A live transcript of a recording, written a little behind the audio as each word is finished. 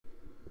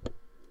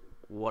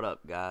What up,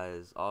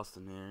 guys?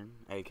 Austin here,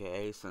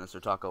 aka Sinister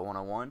Taco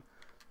 101,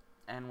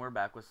 and we're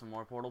back with some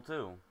more Portal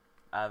 2.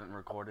 I haven't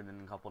recorded in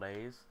a couple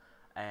days,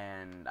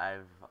 and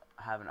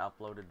haven't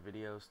uploaded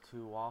videos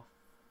too often.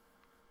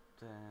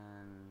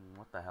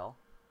 What the hell?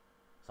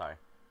 Sorry,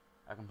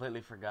 I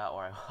completely forgot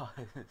where I was.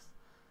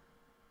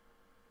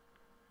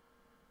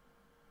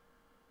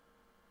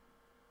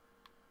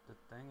 The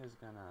thing is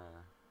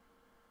gonna...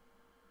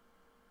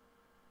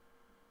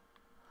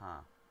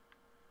 Huh.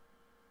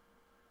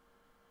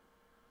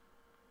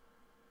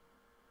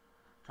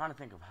 Trying to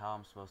think of how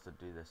I'm supposed to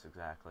do this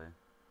exactly.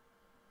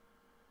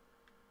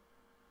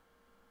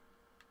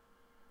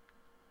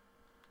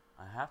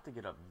 I have to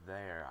get up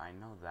there, I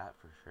know that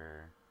for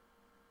sure.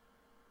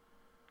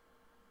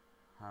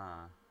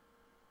 Huh.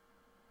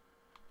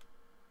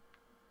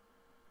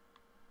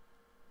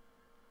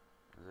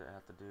 Does it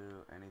have to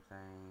do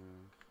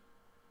anything?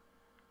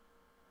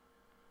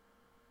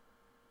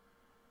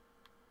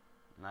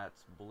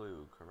 That's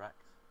blue,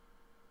 correct?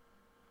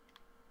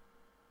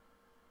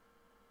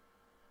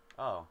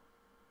 Oh.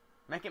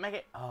 Make it, make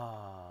it!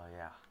 Oh,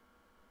 yeah.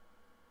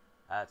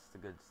 That's the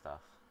good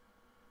stuff.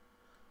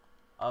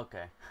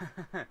 Okay.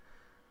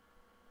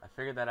 I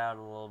figured that out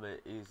a little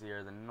bit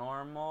easier than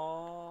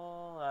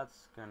normal.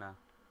 That's gonna...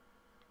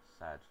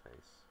 sad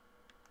face.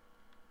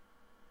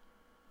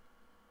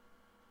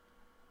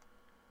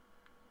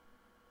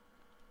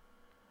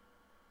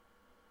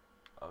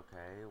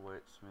 Okay,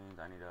 which means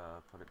I need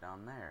to put it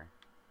down there.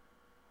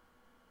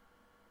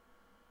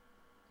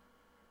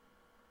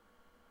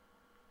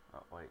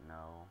 Oh, wait,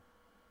 no.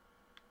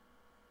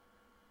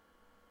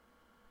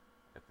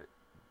 If it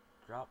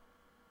drops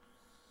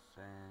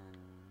in...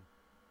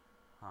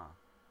 Huh.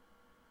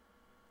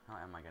 How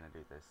am I gonna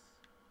do this?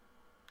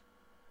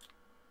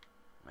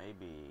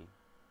 Maybe...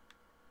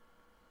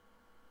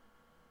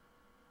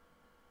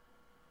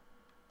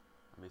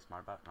 Be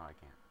smart about it? No, I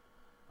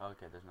can't.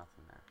 Okay, there's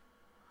nothing there.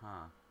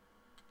 Huh.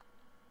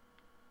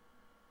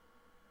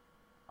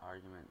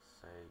 Argument's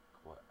sake,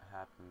 what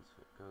happens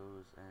if it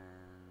goes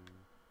in...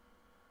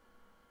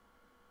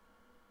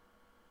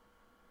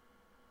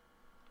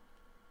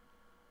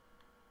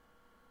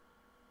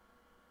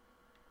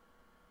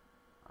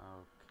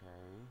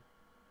 Okay.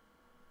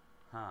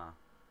 Huh.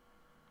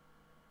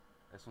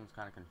 This one's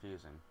kind of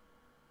confusing.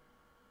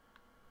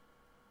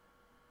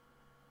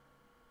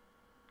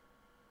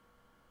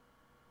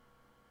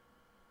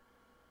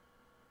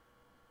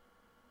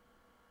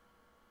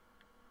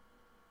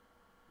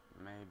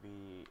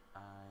 Maybe I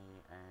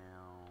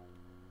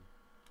am...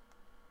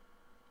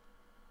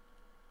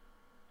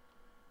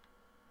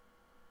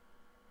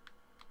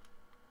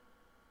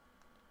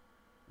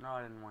 No,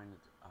 I didn't want it.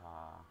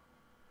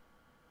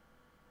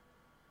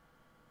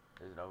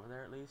 Is it over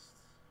there at least?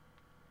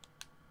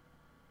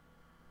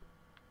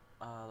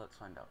 Let's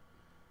find out.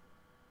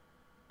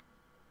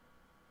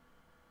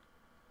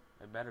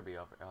 It better be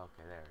over.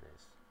 Okay, there it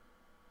is.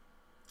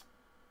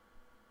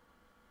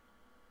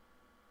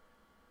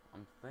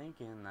 I'm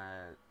thinking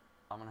that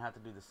I'm gonna have to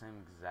do the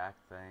same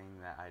exact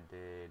thing that I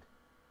did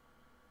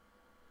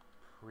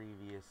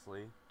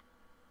previously.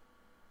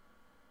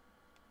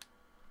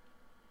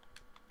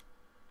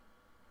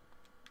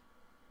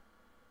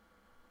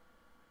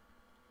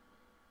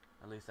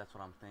 At least that's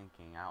what I'm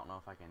thinking. I don't know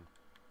if I can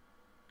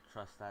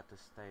trust that to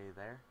stay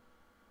there.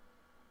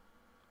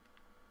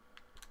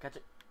 Catch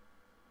it.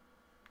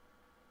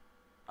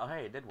 Oh,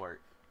 hey, it did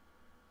work.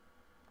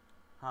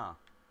 Huh.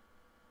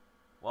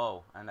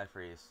 Whoa, and I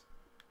freeze.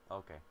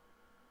 Okay.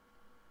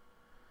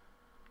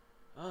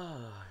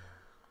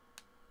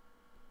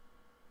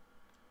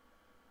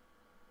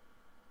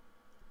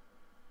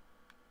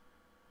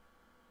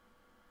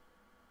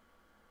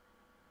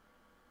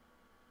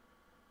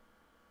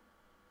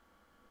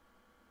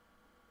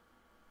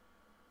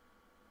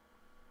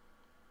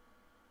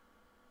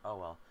 Oh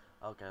well.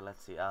 Okay,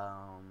 let's see.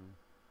 I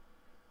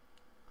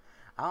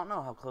don't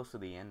know how close to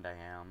the end I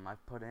am.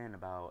 I've put in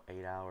about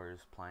 8 hours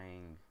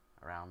playing,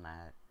 around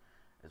that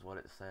is what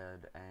it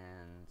said,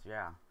 and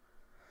yeah.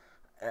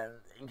 And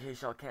in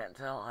case y'all can't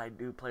tell, I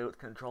do play with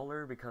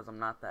controller because I'm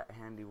not that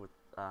handy with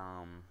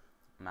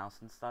mouse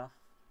and stuff.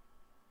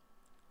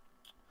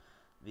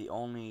 The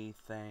only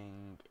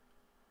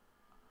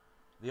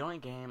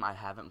game I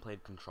haven't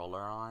played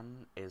controller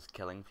on is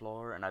Killing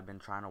Floor, and I've been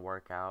trying to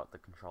work out the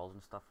controls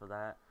and stuff for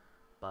that.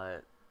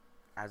 But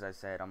as I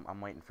said, I'm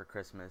waiting for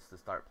Christmas to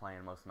start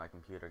playing most of my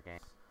computer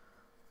games.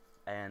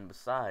 And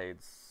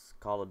besides,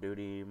 Call of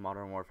Duty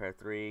Modern Warfare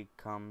 3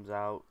 comes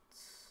out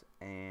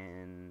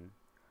in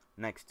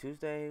next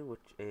Tuesday,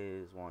 which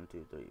is 1,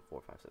 2, 3,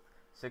 4, 5,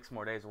 6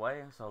 more days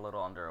away, so a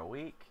little under a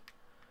week.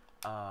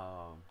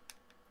 So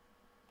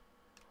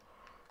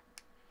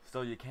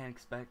you can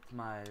expect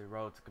my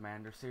Road to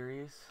Commander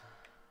series.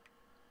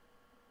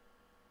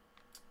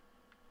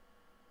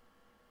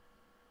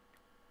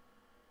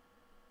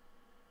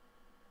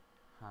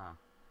 Huh.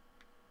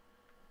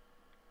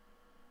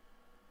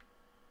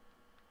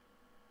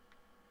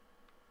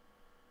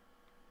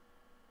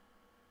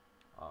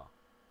 Oh.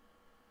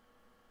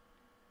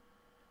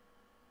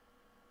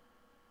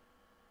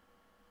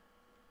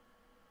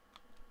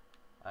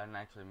 I didn't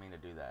actually mean to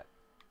do that.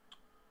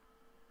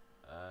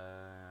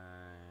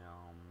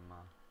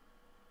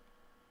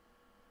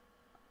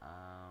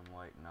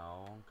 Wait,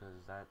 no, because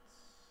that's...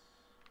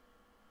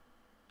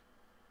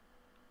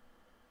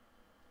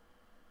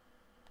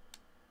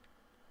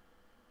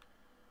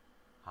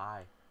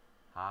 Hi.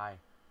 Hi.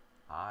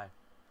 Hi.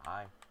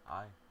 Hi.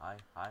 Hi. Hi.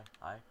 Hi.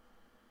 Hi.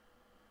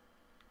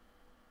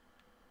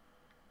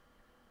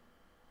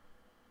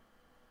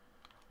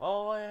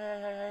 Oh, hey,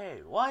 hey, hey,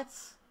 hey. What?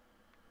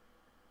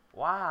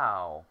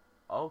 Wow.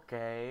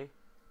 Okay.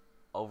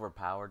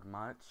 Overpowered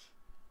much?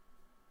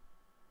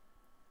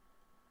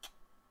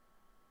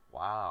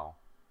 Wow.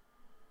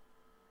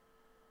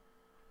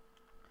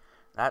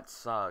 That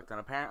sucked. And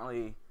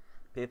apparently,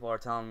 people are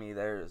telling me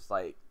there's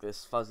like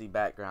this fuzzy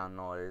background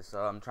noise, so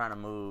I'm trying to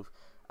move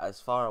as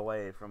far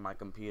away from my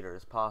computer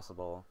as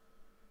possible.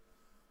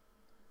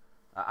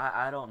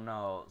 I don't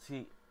know.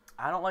 See,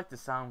 I don't like the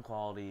sound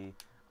quality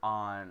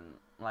on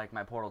like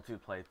my Portal 2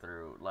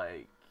 playthrough.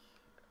 Like,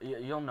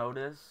 you'll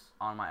notice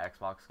on my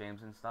Xbox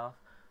games and stuff,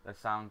 the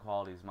sound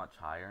quality is much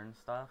higher and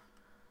stuff.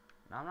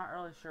 And I'm not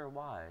really sure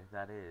why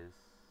that is.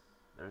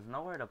 There's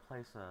nowhere to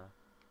place a...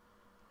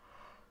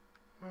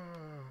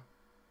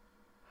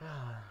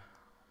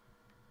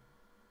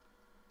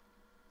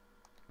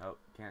 Nope,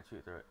 can't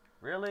shoot through it.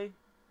 Really?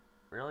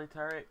 Really,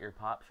 turret? You're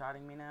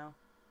pop-shotting me now?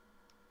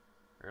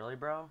 Really,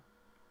 bro?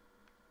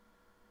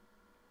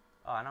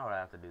 Oh, I know what I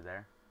have to do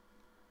there.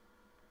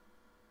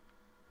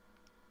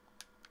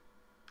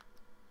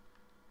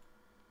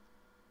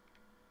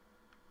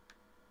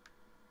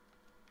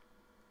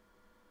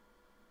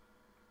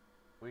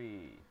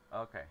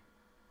 Okay.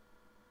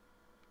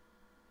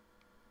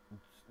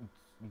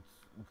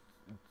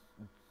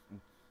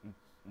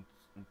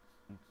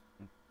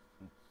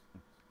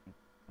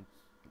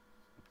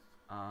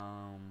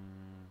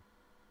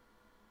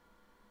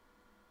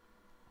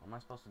 What am I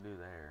supposed to do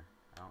there?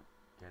 I don't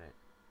get it.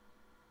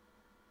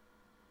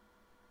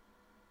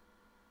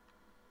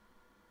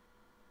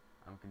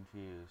 I'm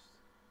confused.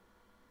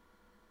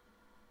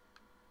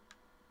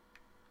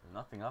 There's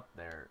nothing up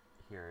there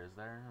here, is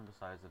there?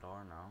 Besides the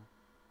door? No.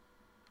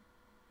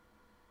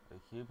 The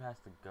cube has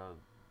to go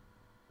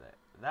there.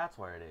 That's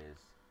where it is.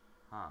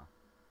 Huh.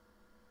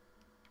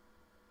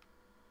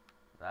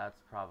 That's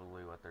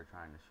probably what they're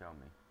trying to show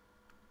me.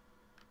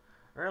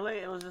 Really?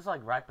 It was just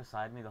like right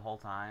beside me the whole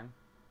time?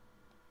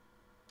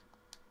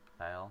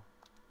 Fail.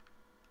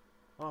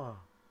 Oh.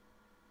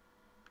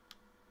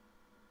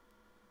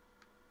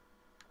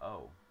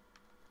 Oh.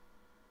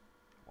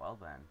 Well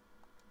then.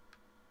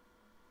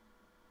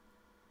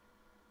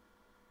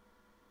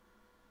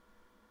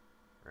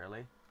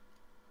 Really?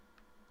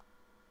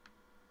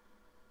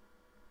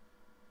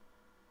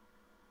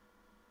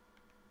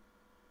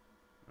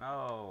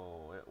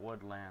 No, it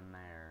would land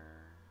there.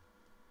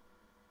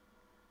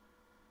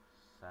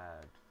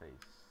 Sad face.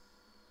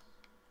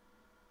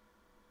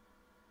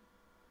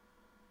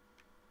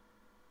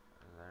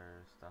 Is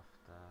there stuff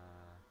to...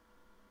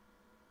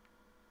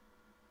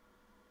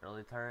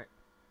 Really, turret?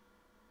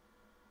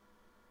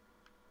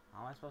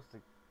 How am I supposed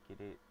to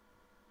get it?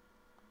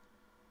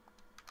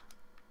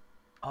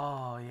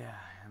 Oh, yeah,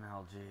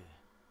 MLG.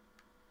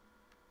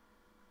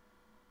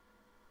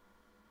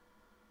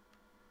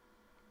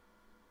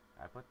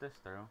 I put this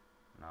through?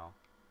 No.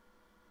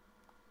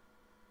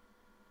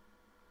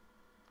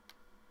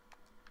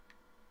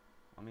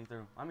 Let me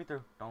through. Let me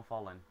through. Don't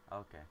fall in.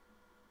 Okay.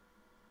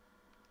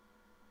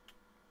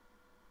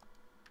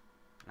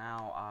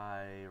 Now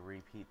I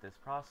repeat this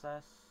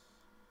process.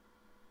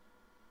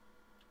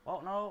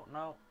 Oh, no,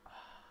 no.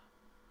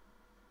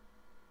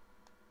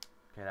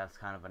 Okay, that's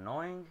kind of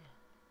annoying.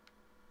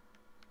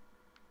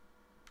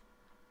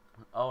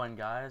 Oh, and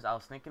guys, I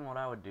was thinking what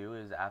I would do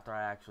is after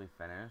I actually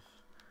finish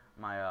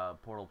my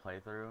Portal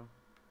playthrough,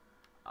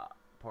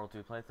 Portal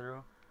 2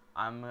 playthrough,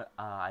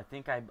 I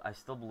think I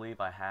still believe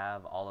I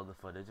have all of the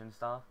footage and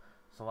stuff.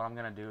 So what I'm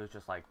gonna do is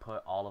just like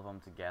put all of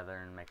them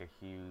together and make a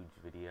huge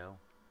video.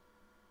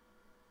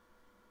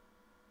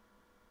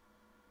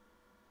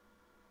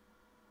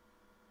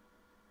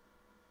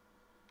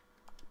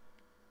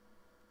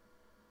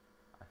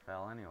 I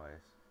fell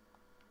anyways.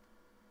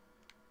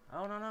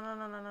 Oh, no, no, no,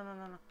 no, no, no, no,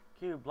 no, no.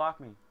 Cube, block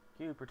me.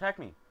 Cube, protect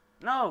me.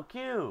 No,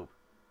 Cube!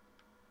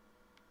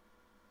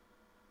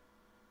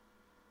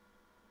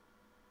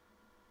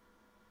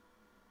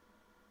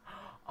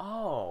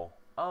 Oh.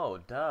 Oh,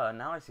 duh.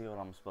 Now I see what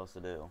I'm supposed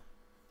to do.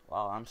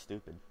 Wow, I'm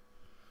stupid.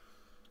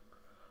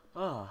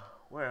 Oh,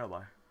 where am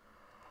I?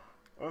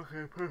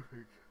 Okay,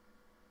 perfect.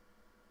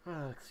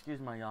 Excuse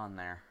my yawn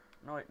there.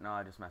 No, wait, no,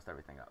 I just messed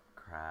everything up.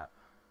 Crap.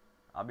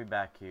 I'll be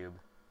back, Cube.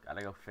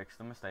 Gotta go fix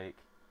the mistake.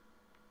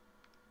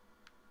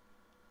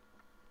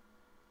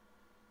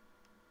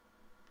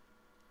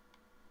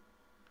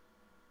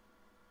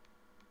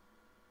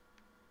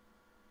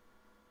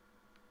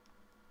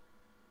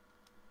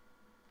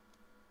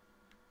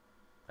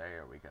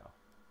 There we go.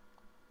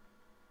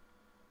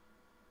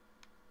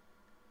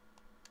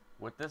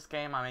 With this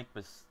game, I make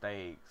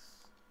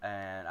mistakes,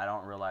 and I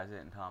don't realize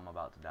it until I'm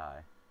about to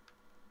die.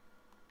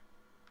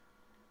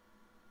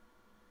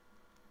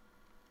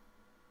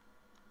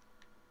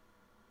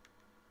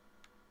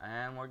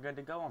 And we're good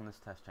to go on this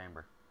test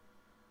chamber.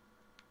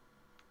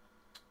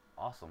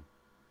 Awesome.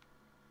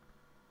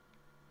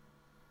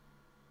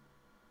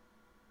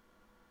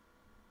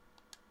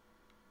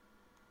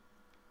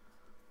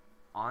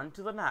 On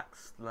to the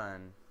next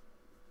then.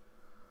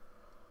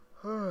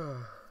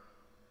 God,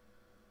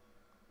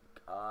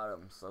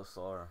 I'm so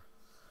sore.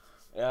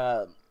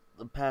 Yeah,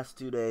 the past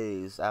 2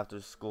 days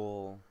after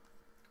school,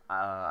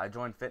 I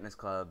joined fitness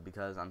club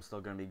because I'm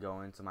still gonna be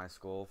going to my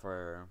school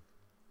for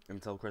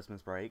until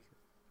Christmas break.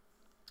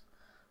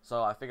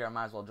 So I figured I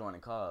might as well join a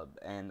club,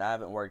 and I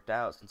haven't worked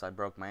out since I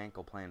broke my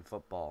ankle playing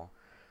football.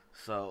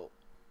 So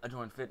I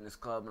joined fitness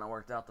club and I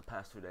worked out the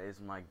past 2 days.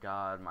 My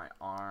God, my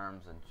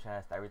arms and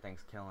chest,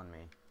 everything's killing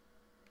me.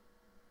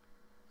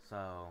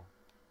 So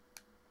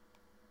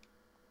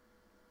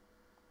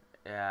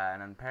yeah,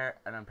 and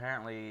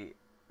apparently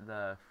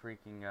the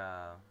freaking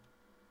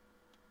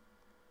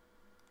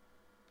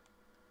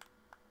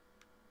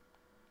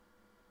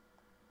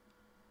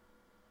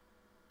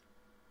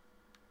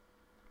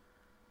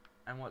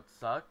and what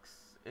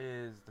sucks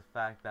is the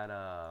fact that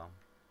oh,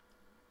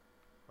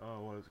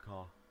 what is it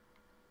called?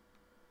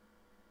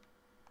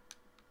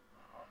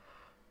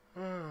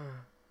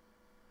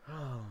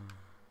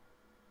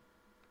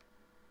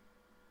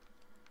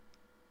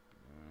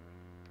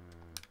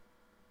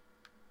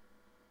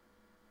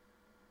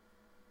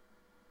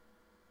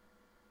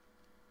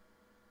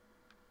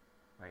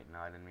 Wait, no,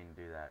 I didn't mean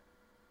to do that.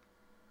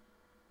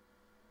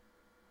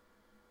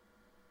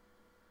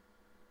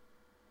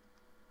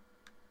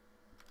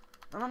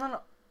 No, no, no,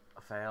 no.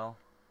 A fail.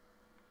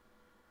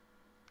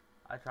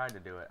 I tried to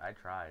do it. I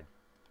tried.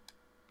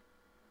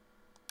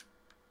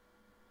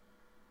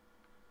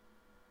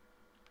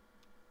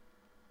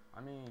 I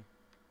mean,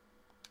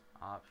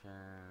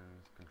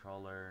 options,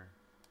 controller.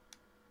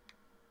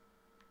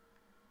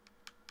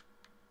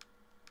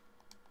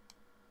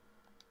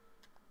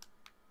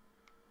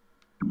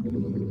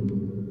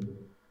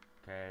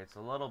 Okay, it's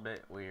a little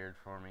bit weird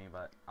for me,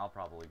 but I'll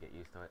probably get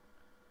used to it.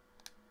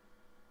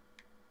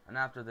 And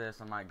after this,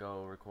 I might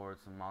go record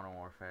some Modern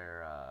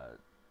Warfare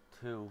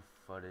 2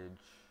 footage.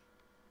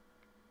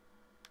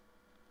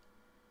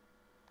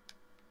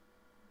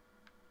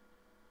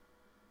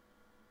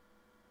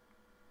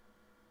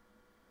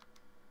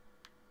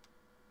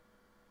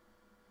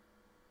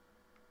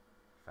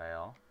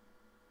 Fail.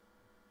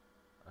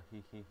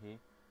 Hee hee hee.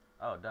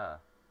 Oh, duh.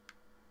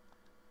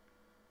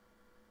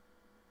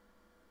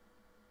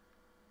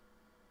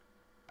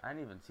 I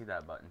didn't even see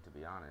that button, to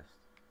be honest.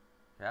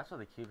 Okay, that's where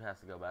the cube has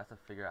to go, but I have to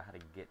figure out how to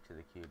get to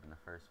the cube in the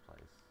first place.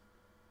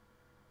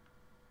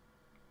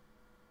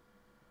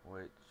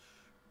 Which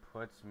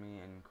puts me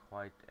in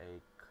quite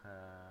a...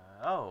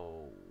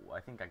 oh, I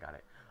think I got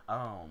it.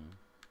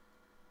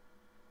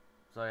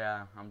 So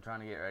yeah, I'm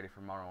trying to get ready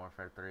for Modern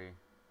Warfare 3.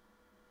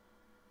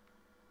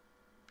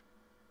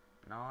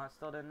 No, that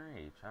still didn't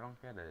reach. I don't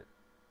get it.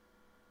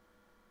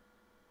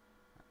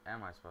 What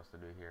am I supposed to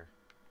do here?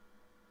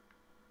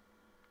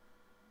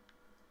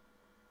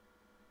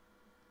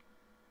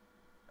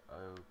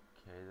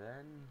 Okay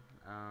then.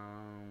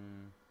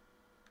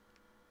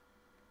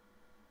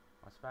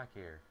 What's back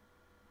here?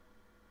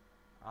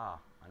 Ah,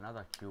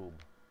 another cube.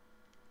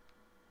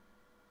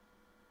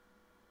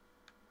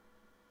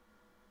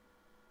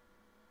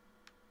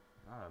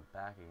 Not a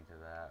backing to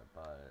that,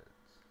 but...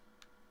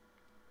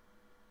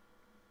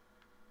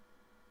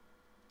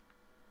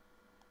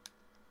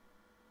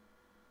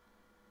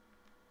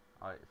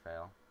 oh, it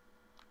fail.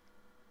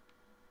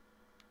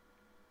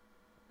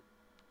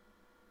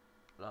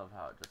 Love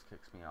how it just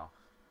kicks me off.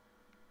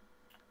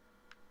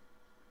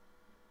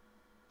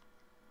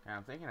 Okay,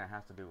 I'm thinking it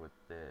has to do with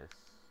this.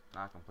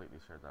 Not completely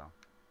sure though.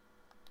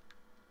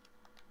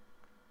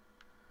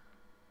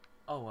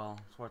 Oh well,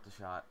 it's worth a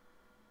shot.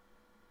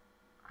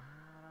 I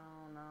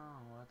don't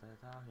know what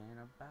they're talking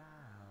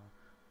about.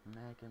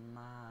 Making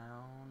my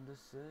own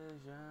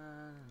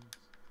decisions.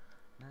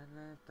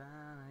 Nothing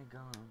ain't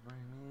gonna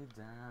bring me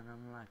down.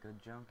 I'm like a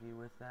junkie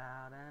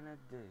without an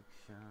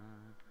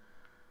addiction.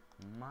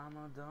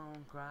 Mama,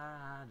 don't cry,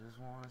 I just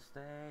wanna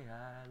stay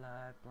high,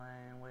 like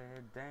playing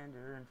with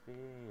danger and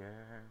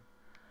fear.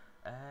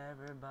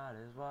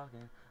 Everybody's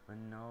walking, but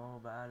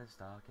nobody's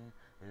talking.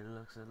 It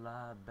looks a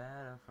lot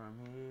better from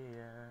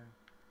here.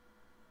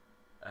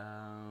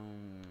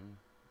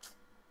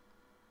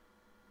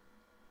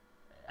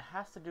 It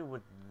has to do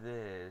with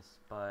this,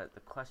 but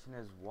the question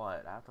is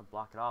what? I have to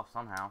block it off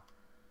somehow.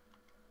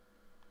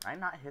 Did I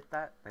not hit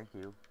that? Thank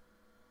you.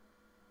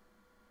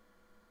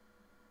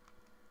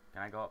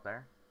 Can I go up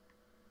there?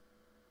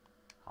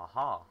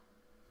 Haha.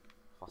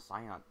 For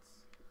science.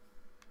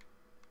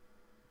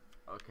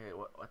 Okay,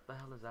 what the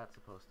hell is that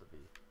supposed to be?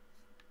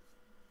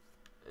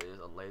 Is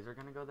a laser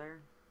gonna go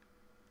there?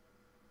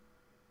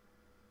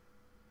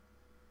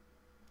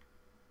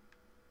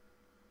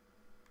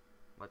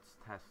 Let's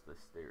test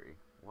this theory.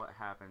 What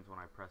happens when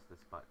I press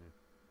this button?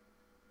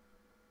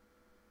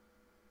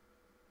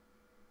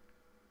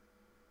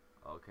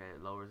 Okay,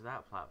 it lowers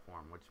that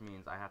platform, which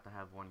means I have to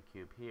have one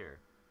cube here.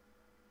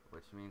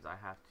 Which means I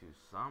have to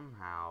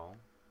somehow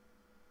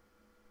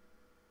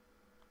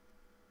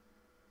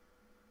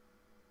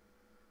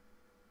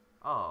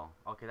Oh,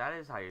 okay, that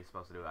is how you're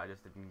supposed to do it. I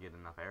just didn't get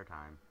enough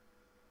airtime.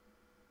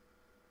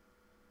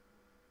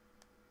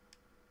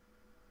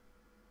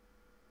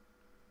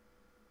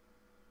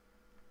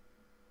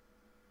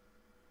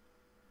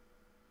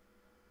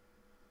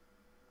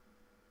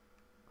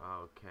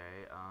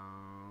 Okay,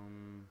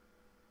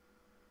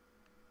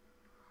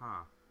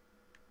 huh.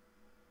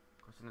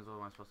 Question is, what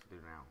am I supposed to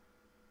do now?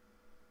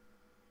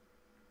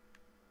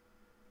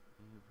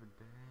 Any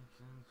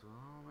predictions?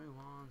 Only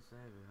one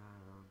savior. I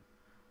don't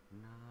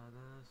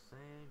another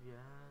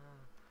savior.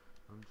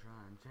 I'm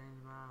trying to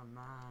change my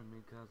mind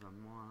because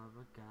I'm one of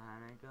a kind.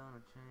 Ain't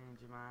gonna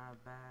change my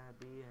bad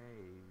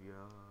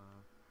behavior.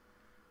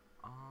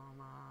 All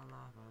my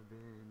life I've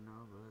been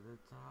over the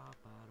top.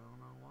 I don't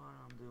know what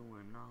I'm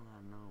doing. All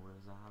I know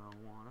is I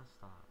don't wanna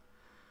stop.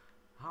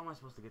 How am I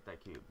supposed to get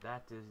that cube?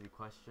 That is the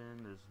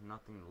question. There's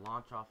nothing to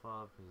launch off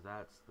of because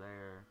that's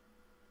there.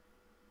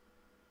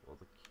 Well,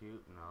 the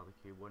cube, no, the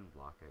cube wouldn't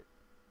block it.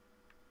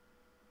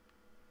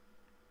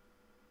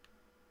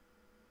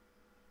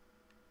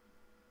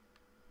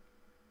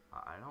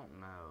 I don't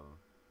know.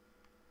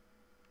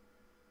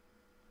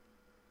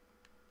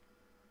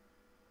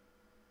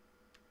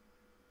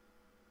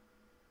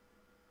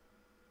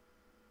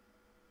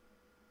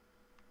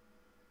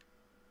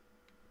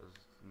 There's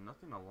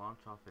nothing to launch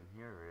off in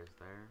here, is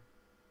there?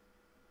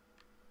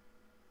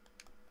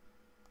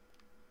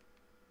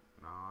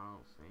 No, I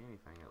don't see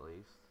anything at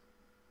least.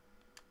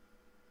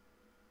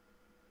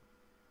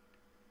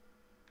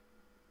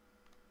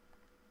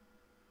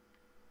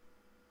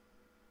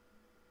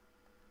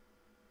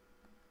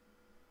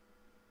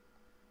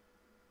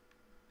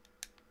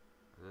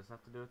 Does this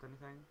have to do with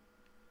anything?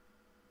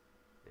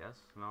 Yes?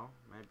 No?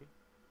 Maybe?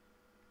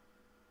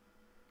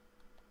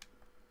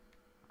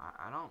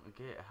 I don't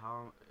get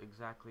how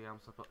exactly I'm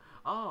supposed...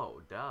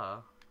 Oh, duh.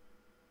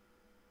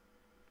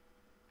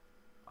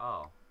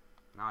 Oh,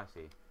 now I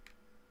see.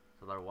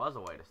 So there was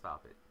a way to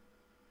stop it.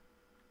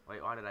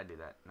 Wait, why did I do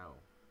that? No.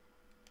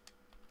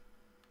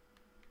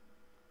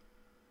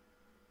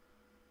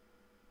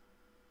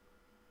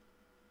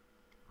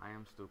 I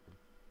am stupid.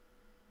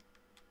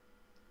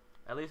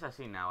 At least I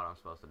see now what I'm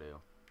supposed to do.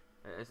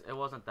 It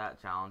wasn't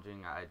that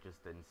challenging. I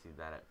just didn't see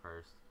that at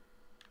first.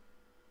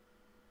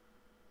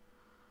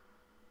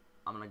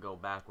 I'm gonna go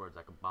backwards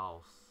like a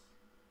boss.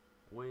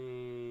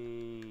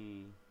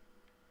 Whee!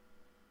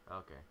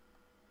 Okay.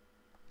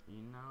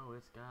 You know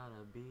it's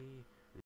gotta be